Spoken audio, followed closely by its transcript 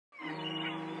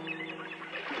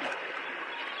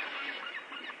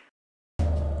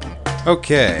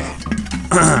Okay.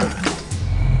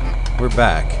 We're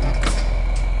back.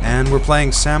 And we're playing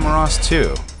Samorost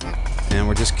 2. And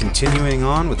we're just continuing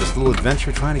on with this little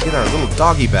adventure trying to get our little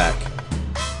doggy back.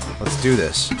 Let's do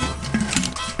this.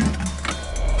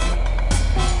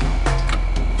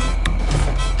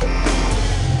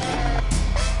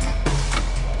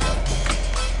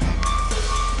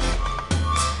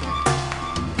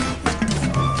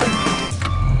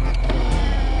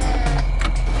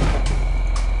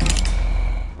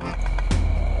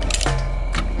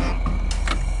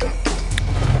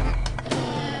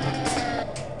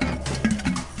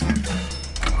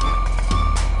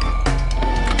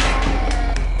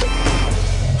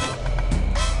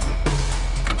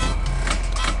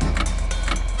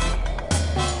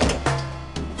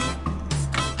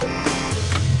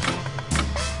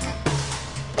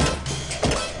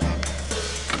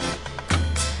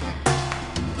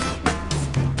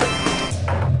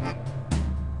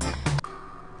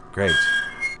 Great.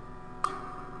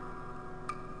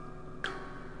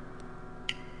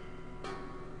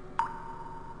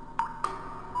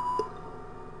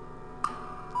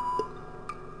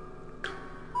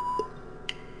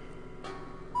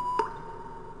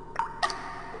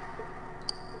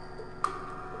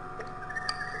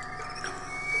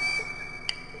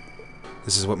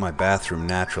 This is what my bathroom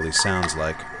naturally sounds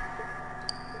like.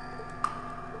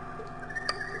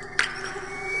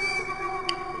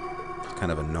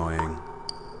 Kind of annoying.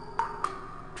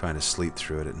 Trying to sleep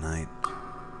through it at night.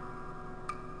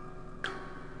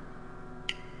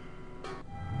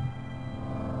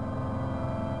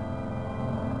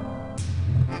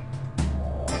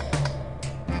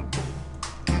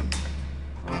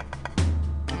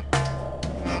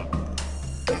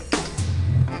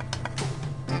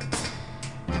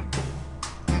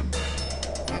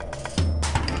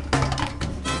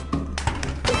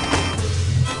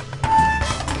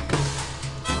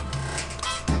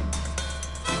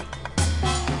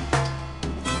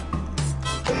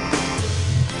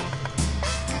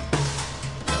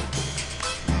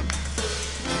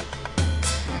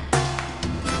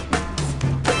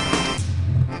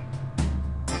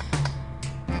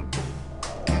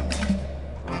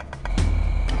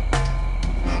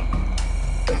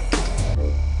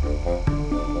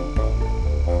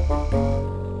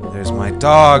 There's my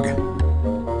dog.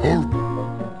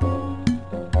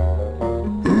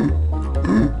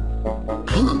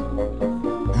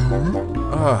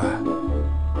 Ugh.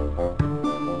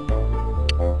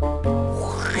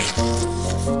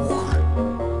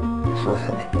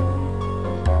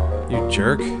 You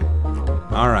jerk.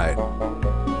 All right.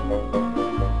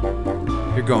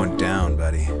 You're going down,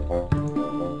 buddy.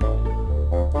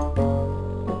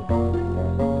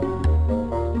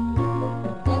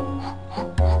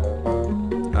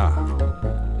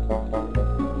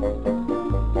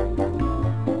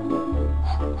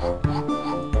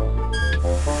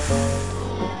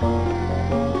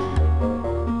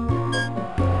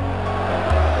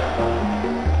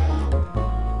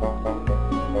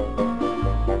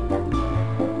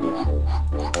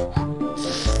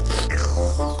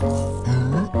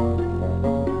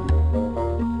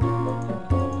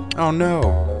 Oh no.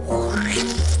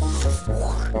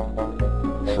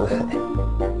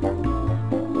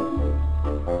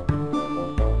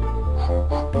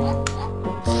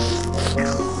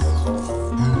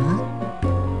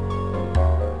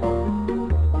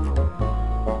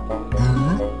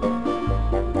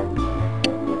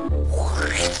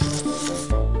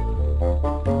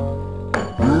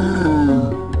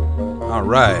 All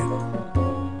right.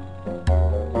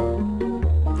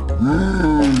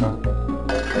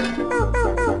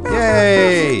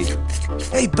 Yay!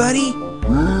 Hey, buddy!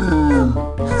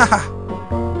 Haha!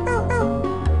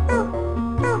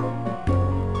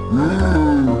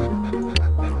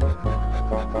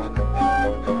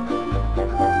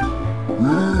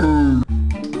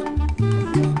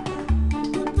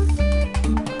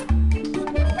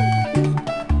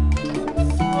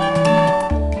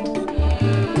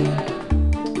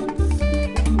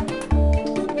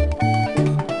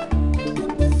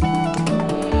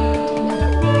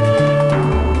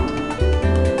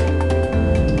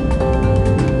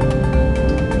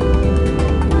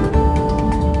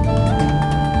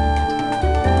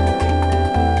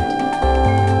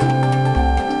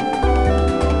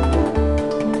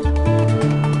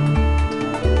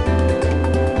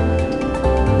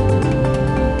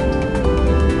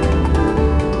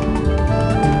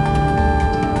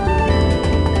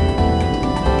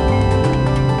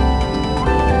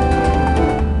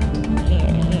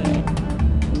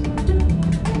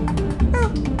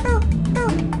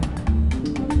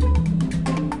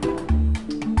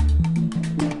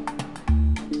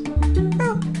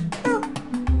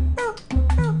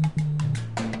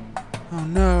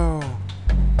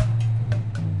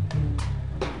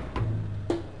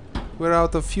 We're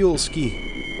out of fuel, ski.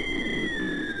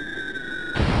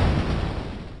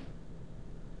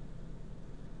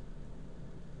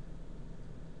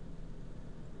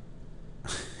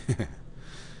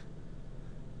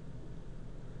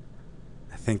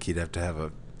 I think you'd have to have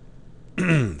a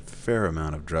fair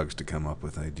amount of drugs to come up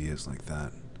with ideas like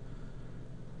that.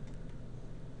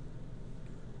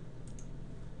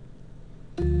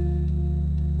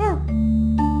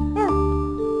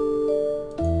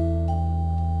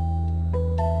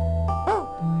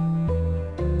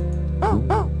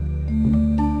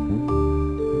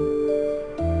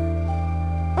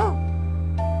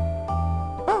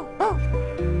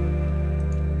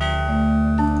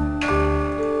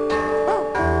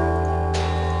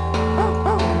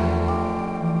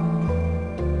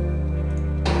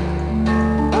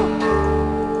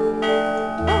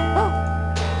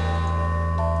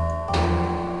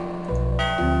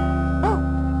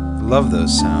 Love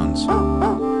those sounds.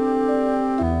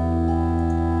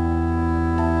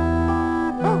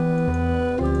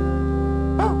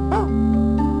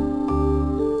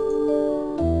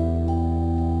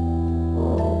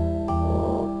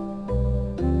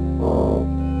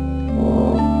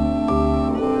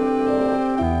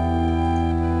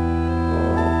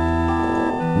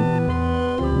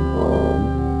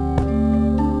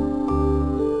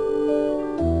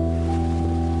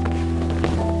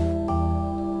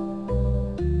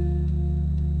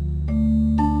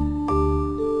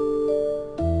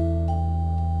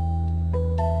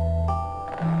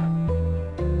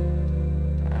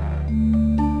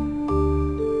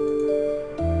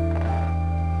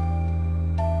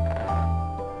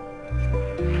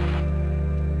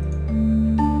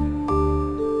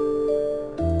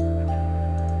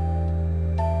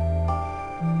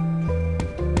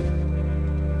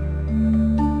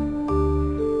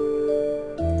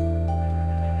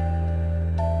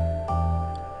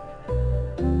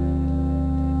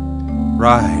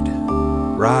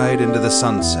 Ride into the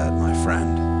sunset, my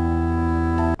friend.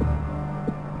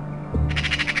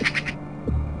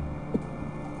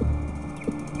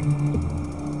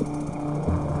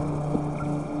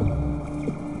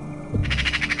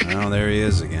 Oh, there he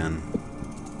is again.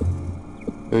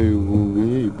 Hey,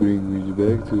 bring me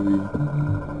back to me.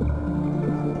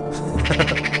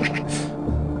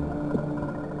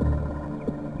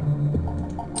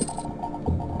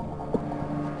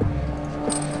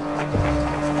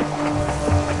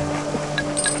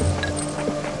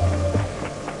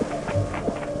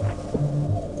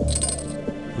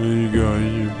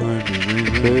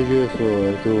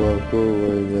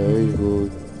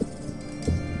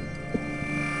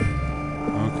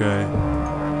 Okay.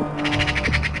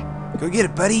 Go get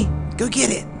it, buddy. Go get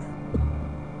it.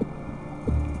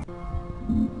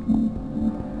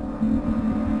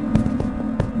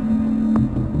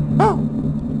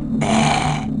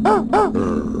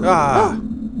 Ah.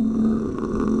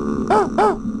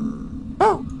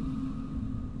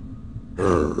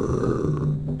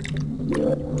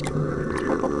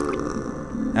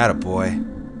 Attaboy.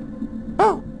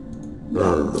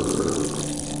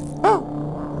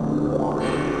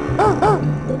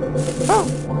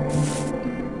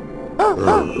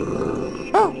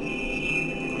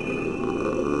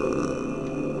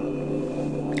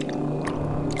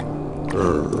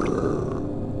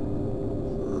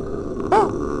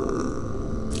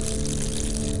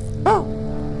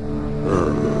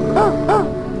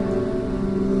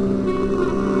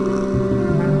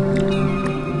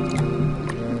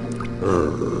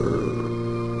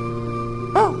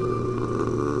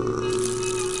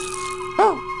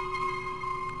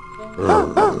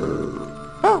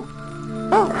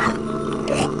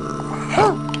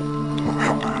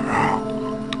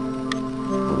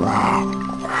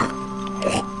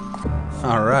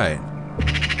 All right.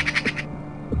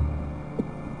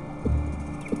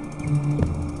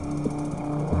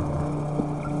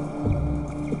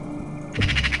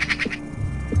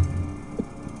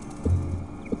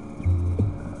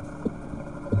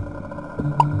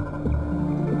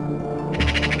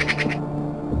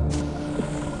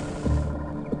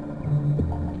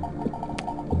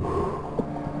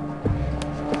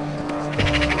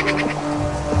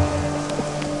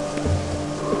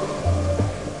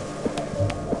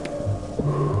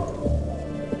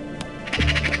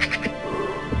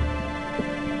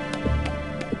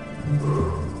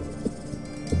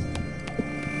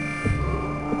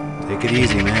 Take it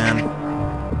easy, man.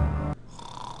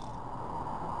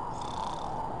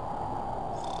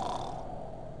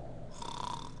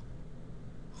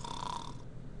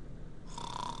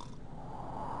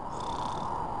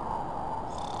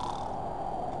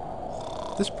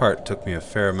 This part took me a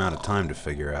fair amount of time to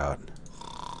figure out.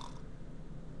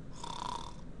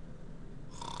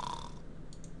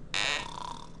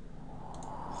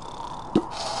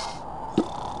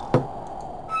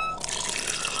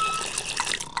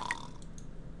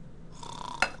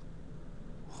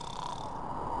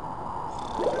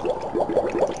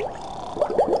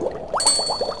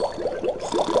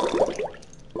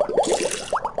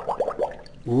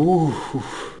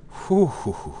 Whew,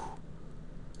 whew, whew.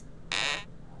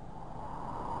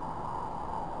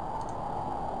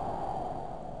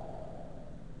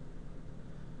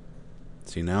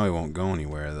 See, now he won't go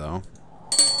anywhere, though.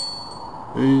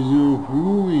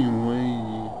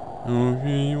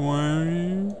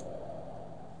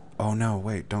 Oh no,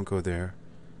 wait, don't go there.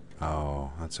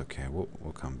 Oh, that's okay.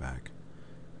 We'll come back.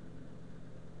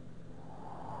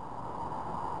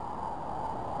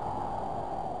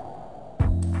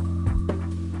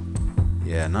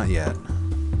 Yeah, not yet.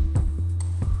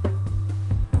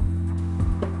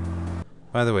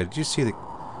 By the way, did you see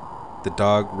the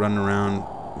dog run around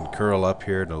and curl up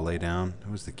here to lay down?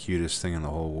 It was the cutest thing in the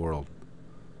whole world.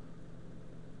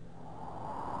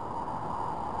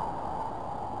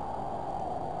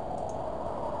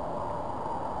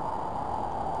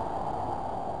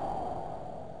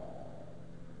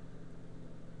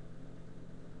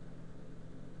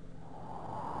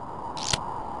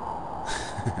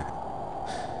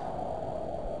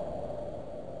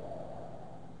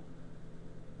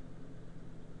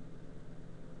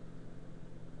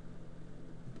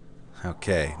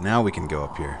 Okay, now we can go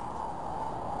up here.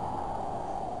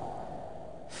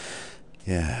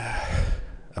 Yeah,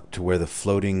 up to where the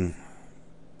floating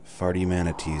farty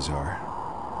manatees are.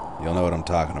 You'll know what I'm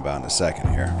talking about in a second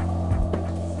here.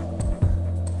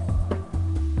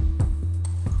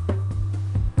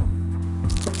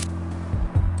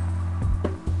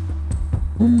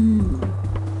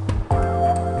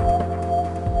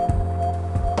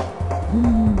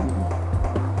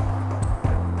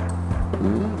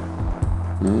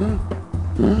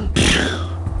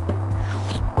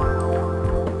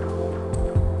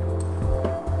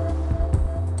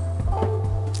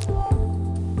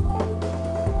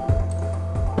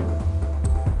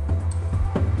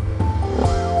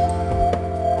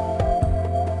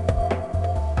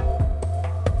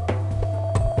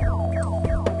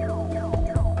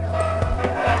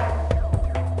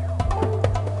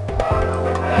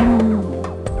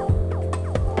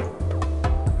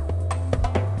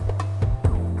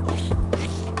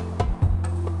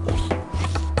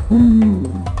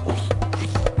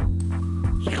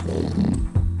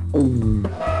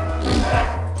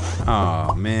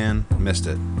 Oh man, missed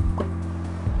it.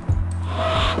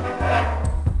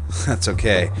 That's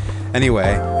okay.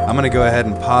 Anyway, I'm gonna go ahead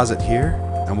and pause it here,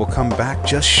 and we'll come back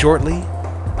just shortly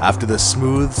after the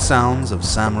smooth sounds of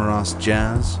Samorost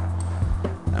jazz,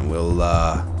 and we'll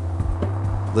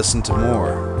listen to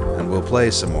more, and we'll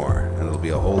play some more, and it'll be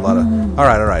a whole lot of...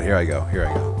 Alright, here I go.